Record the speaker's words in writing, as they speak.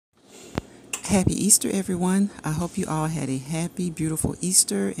Happy Easter, everyone. I hope you all had a happy, beautiful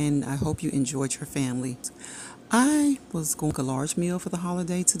Easter, and I hope you enjoyed your family. I was going to cook a large meal for the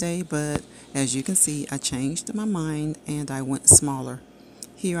holiday today, but as you can see, I changed my mind and I went smaller.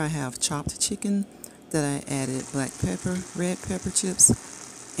 Here I have chopped chicken that I added black pepper, red pepper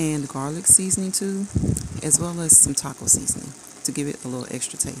chips, and garlic seasoning to, as well as some taco seasoning to give it a little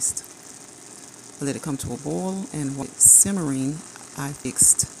extra taste. I let it come to a boil, and while it's simmering, I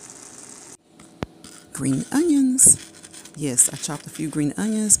fixed green onions. Yes, I chopped a few green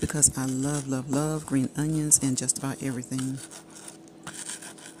onions because I love, love, love green onions in just about everything.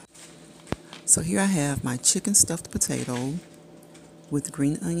 So here I have my chicken stuffed potato with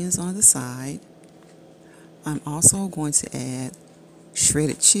green onions on the side. I'm also going to add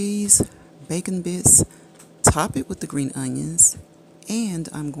shredded cheese, bacon bits, top it with the green onions, and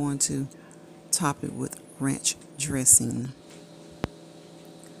I'm going to top it with ranch dressing.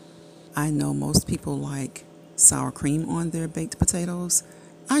 I know most people like sour cream on their baked potatoes.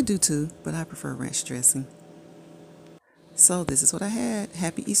 I do too, but I prefer ranch dressing. So this is what I had.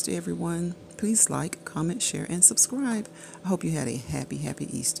 Happy Easter, everyone. Please like, comment, share, and subscribe. I hope you had a happy, happy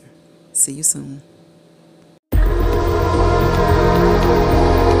Easter. See you soon.